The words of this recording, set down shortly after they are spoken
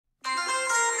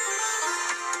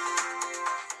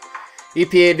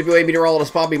EPA and WA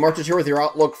meteorologist Bobby Martins here with your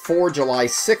outlook for July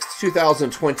 6th,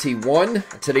 2021.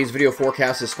 Today's video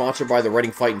forecast is sponsored by the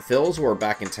Reading Fightin' Phils, who are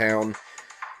back in town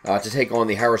to take on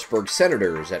the Harrisburg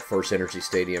Senators at First Energy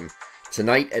Stadium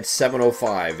tonight at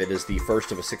 7:05. It is the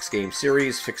first of a six-game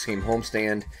series, six-game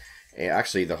homestand.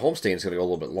 Actually, the homestand is going to go a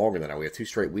little bit longer than that. We have 2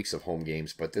 straight weeks of home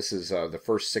games, but this is the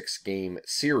first 6-game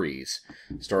series.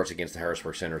 Starts against the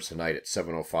Harrisburg Senators tonight at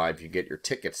 7:05. You get your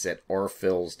tickets at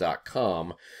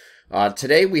rphils.com.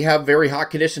 Today we have very hot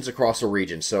conditions across the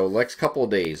region, so next couple of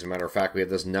days, as a matter of fact, we have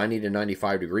this 90 to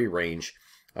 95 degree range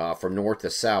from north to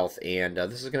south, and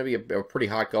this is going to be a pretty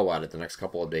hot go at it the next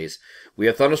couple of days. We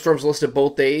have thunderstorms listed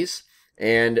both days,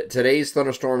 and today's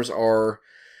thunderstorms are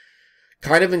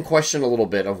kind of in question a little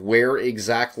bit of where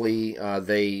exactly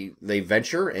they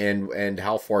venture and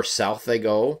how far south they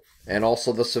go, and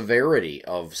also the severity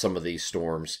of some of these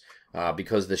storms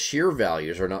because the shear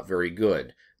values are not very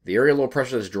good. The area of low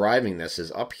pressure that's driving this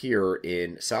is up here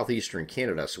in southeastern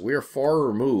Canada, so we are far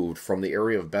removed from the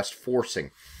area of best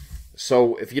forcing.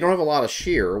 So if you don't have a lot of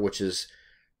shear, which is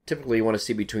typically you want to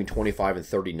see between 25 and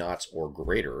 30 knots or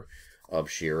greater of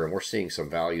shear, and we're seeing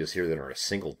some values here that are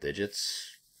single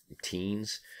digits,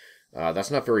 teens,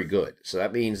 that's not very good. So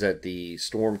that means that the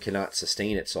storm cannot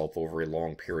sustain itself over a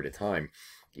long period of time,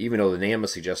 even though the NAM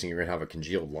is suggesting you're going to have a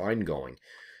congealed line going.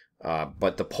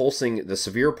 But the pulsing, the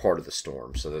severe part of the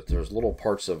storm, so that there's little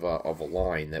parts of a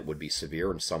line that would be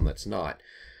severe and some that's not.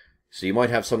 So you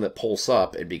might have some that pulse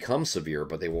up and become severe,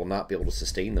 but they will not be able to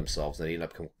sustain themselves, and they end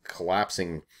up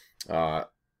collapsing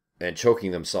and choking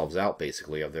themselves out,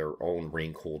 basically, of their own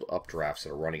rain-cooled updrafts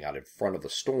that are running out in front of the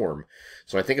storm.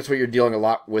 So I think it's what you're dealing a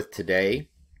lot with today,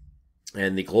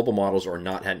 and the global models are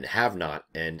not, and have not,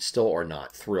 and still are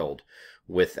not thrilled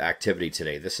with activity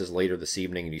today. This is later this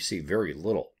evening, and you see very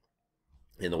little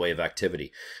in the way of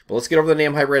activity. But let's get over the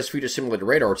NAM high-res future simulated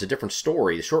radar. It's a different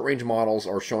story. The short-range models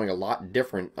are showing a lot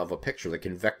different of a picture. The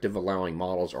convective allowing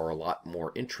models are a lot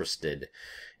more interested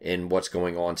in what's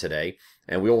going on today.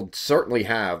 And we'll certainly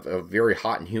have a very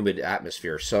hot and humid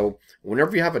atmosphere. So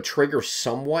whenever you have a trigger,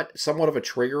 somewhat of a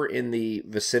trigger in the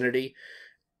vicinity,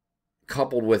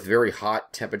 coupled with very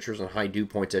hot temperatures and high dew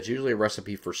points, that's usually a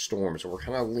recipe for storms. So we're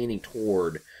kind of leaning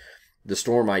toward the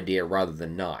storm idea rather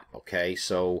than not, okay?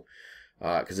 So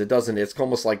because it's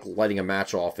almost like lighting a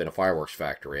match off in a fireworks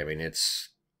factory. I mean, it's,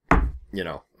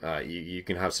 you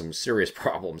can have some serious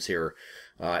problems here,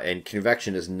 and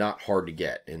convection is not hard to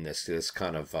get in this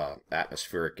kind of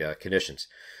atmospheric conditions.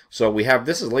 So we have,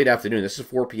 this is late afternoon, this is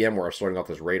 4 p.m. where I'm starting off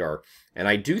this radar, and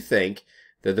I do think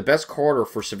that the best corridor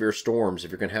for severe storms, if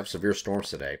you're going to have severe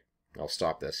storms today, I'll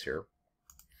stop this here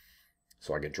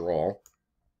so I can draw,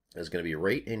 is going to be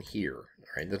right in here. All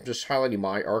right, I'm just highlighting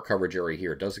our coverage area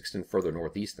here. It does extend further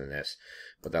northeast than this,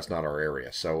 but that's not our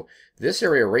area. So this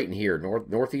area right in here,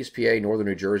 northeast PA, northern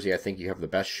New Jersey, I think you have the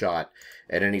best shot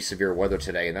at any severe weather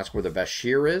today, and that's where the best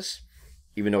shear is.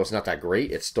 Even though it's not that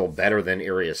great, it's still better than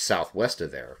areas southwest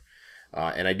of there.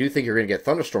 And I do think you're going to get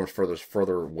thunderstorms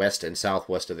further west and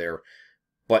southwest of there,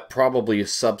 but probably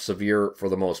sub-severe for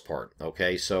the most part.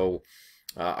 Okay, so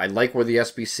I like where the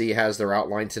SBC has their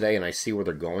outline today, and I see where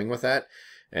they're going with that.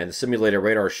 And the simulated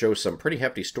radar shows some pretty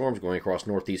hefty storms going across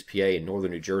northeast PA and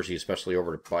northern New Jersey, especially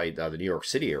over by the New York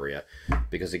City area,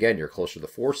 because, again, you're closer to the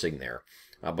forcing there.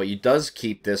 But it does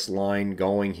keep this line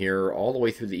going here all the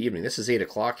way through the evening. This is 8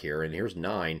 o'clock here, and here's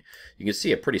 9. You can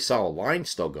see a pretty solid line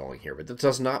still going here, but that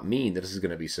does not mean that this is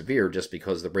going to be severe just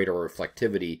because the radar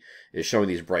reflectivity is showing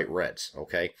these bright reds,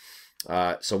 okay?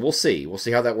 So we'll see. We'll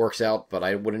see how that works out, but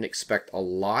I wouldn't expect a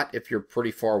lot if you're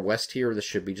pretty far west here. This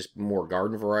should be just more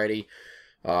garden variety.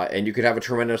 And you could have a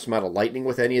tremendous amount of lightning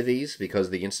with any of these because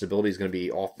the instability is going to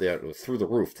be through the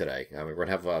roof today. We're going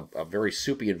to have a very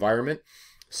soupy environment,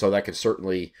 so that could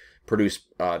certainly produce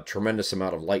a tremendous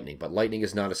amount of lightning. But lightning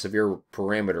is not a severe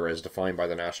parameter as defined by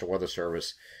the National Weather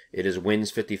Service. It is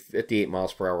winds 58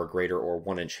 miles per hour greater or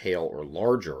 1-inch hail or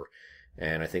larger.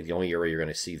 And I think the only area you're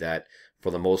going to see that,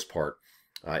 for the most part,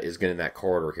 is getting that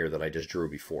corridor here that I just drew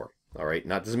before. All right,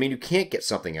 now, doesn't mean you can't get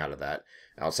something out of that,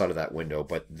 outside of that window,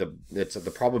 but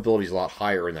the probability is a lot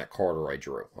higher in that corridor I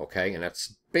drew, okay? And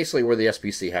that's basically where the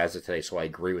SPC has it today, so I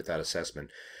agree with that assessment.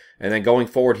 And then going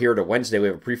forward here to Wednesday, we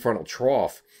have a prefrontal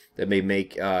trough that may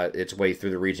make its way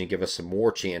through the region, give us some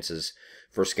more chances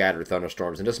for scattered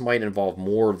thunderstorms. And this might involve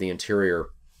more of the interior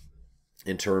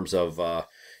in terms of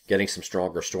getting some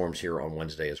stronger storms here on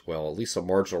Wednesday as well. At least the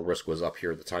marginal risk was up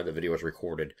here at the time the video was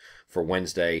recorded for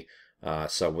Wednesday.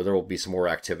 So there will be some more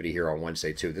activity here on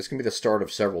Wednesday too. This can be the start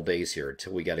of several days here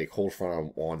until we get a cold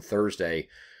front on Thursday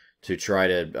to try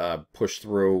to push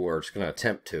through, or it's going to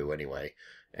attempt to anyway,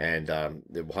 And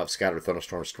we'll have scattered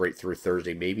thunderstorms straight through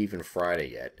Thursday, maybe even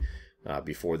Friday yet,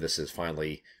 before this is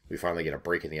we finally get a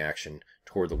break in the action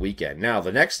toward the weekend. Now,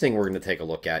 the next thing we're going to take a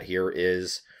look at here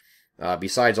is,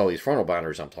 besides all these frontal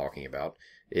boundaries I'm talking about,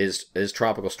 is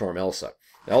Tropical Storm Elsa.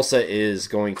 Elsa is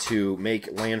going to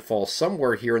make landfall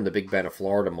somewhere here in the Big Bend of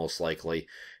Florida, most likely,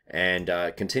 and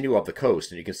continue up the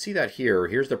coast. And you can see that here.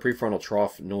 Here's the prefrontal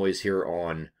trough noise here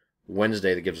on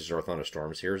Wednesday that gives us our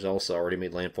thunderstorms. Here's Elsa, already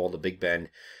made landfall to Big Bend,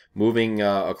 moving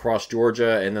across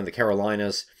Georgia and then the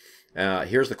Carolinas.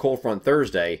 Here's the cold front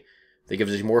Thursday that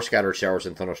gives us more scattered showers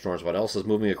and thunderstorms, but Elsa's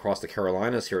moving across the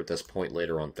Carolinas here at this point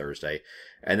later on Thursday.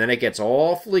 And then it gets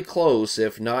awfully close,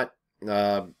 if not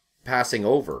passing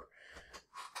over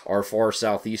our far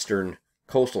southeastern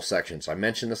coastal sections. I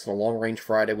mentioned this in a Long Range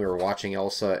Friday. We were watching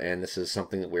Elsa, and this is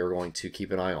something that we are going to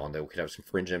keep an eye on, that we could have some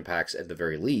fringe impacts at the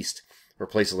very least for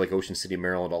places like Ocean City,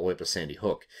 Maryland, all the way up to Sandy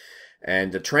Hook.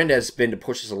 And the trend has been to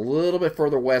push us a little bit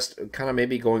further west, kind of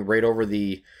maybe going right over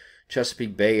the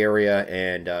Chesapeake Bay area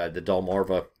and the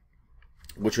Delmarva,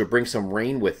 which would bring some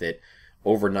rain with it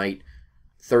overnight,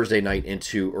 Thursday night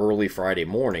into early Friday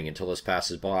morning until this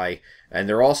passes by. And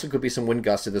there also could be some wind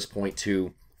gusts at this point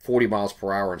to 40 miles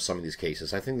per hour in some of these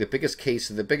cases. I think the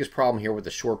biggest problem here with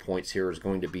the shore points here is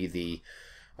going to be the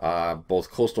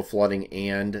both coastal flooding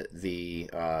and the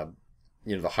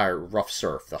the higher rough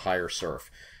surf, the higher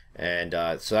surf. And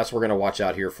so that's what we're going to watch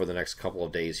out here for the next couple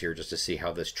of days here, just to see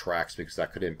how this tracks, because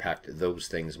that could impact those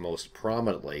things most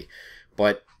prominently.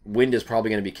 But wind is probably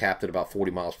going to be capped at about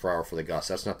 40 miles per hour for the gusts.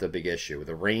 That's not the big issue.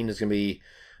 The rain is going to be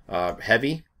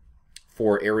heavy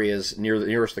for areas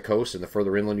nearest the coast, and the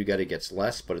further inland you get, it gets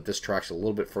less. But if this tracks a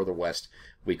little bit further west,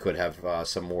 we could have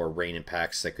some more rain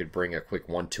impacts that could bring a quick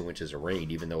 1-2 inches of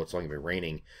rain, even though it's only going to be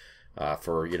raining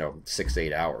for 6 to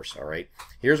 8 hours. All right,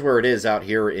 here's where it is out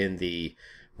here in the.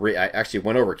 I actually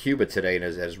went over Cuba today, and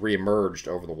has reemerged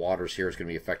over the waters here. It's going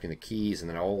to be affecting the Keys and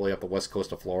then all the way up the west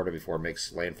coast of Florida before it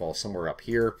makes landfall somewhere up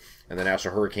here. And the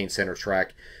National Hurricane Center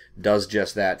track does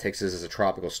just that, takes this as a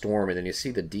tropical storm. And then you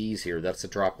see the D's here. That's the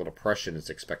tropical depression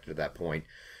that's expected at that point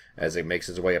as it makes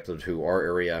its way up to our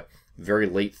area very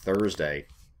late Thursday.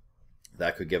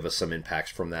 That could give us some impacts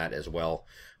from that as well.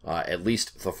 At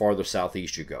least the farther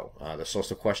southeast you go. There's still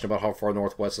some question about how far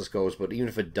northwest this goes, but even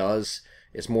if it does,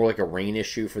 it's more like a rain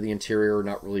issue for the interior,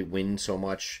 not really wind so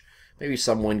much. Maybe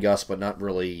some wind gusts, but not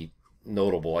really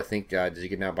notable. I think as you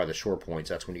get down by the shore points,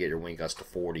 that's when you get your wind gusts to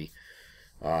 40,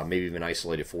 maybe even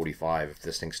isolated 45 if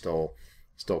this thing's still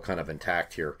kind of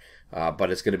intact here.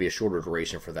 But it's going to be a shorter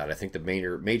duration for that. I think the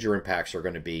major impacts are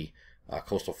going to be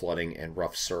coastal flooding and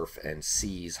rough surf and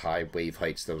seas, high wave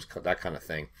heights, that kind of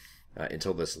thing,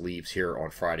 until this leaves here on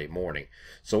Friday morning.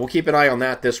 So we'll keep an eye on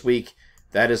that this week.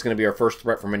 That is going to be our first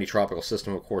threat from any tropical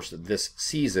system, of course, this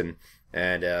season.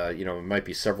 And, it might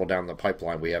be several down the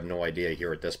pipeline. We have no idea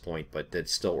here at this point, but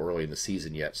it's still early in the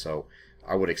season yet. So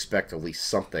I would expect at least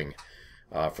something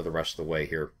for the rest of the way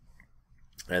here.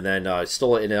 And then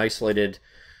still an isolated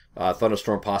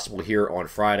thunderstorm possible here on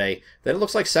Friday. Then it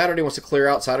looks like Saturday wants to clear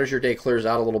out. Saturday's your day, clears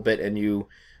out a little bit, and you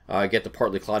get the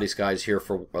partly cloudy skies here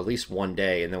for at least one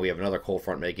day, and then we have another cold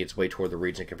front making its way toward the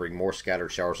region. It can bring more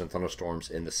scattered showers and thunderstorms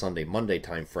in the Sunday-Monday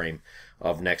time frame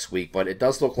of next week. But it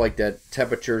does look like that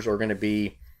temperatures are going to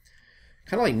be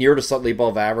kind of like near to slightly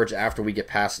above average after we get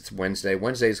past its Wednesday.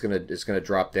 Wednesday is going to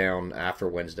drop down after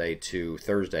Wednesday to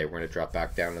Thursday. We're going to drop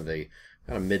back down to the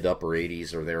kind of mid to upper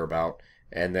 80s or thereabout.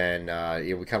 And then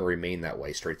we kind of remain that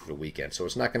way straight through the weekend. So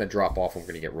it's not going to drop off and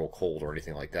we're going to get real cold or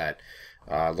anything like that.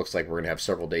 It looks like we're going to have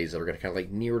several days that are going to kind of like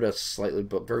near to slightly,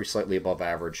 but very slightly above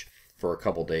average for a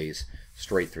couple days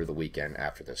straight through the weekend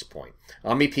after this point.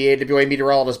 I'm EPAWA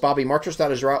meteorologist Bobby Marchers.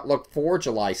 That is your outlook for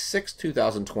July 6,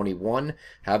 2021.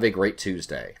 Have a great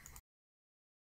Tuesday.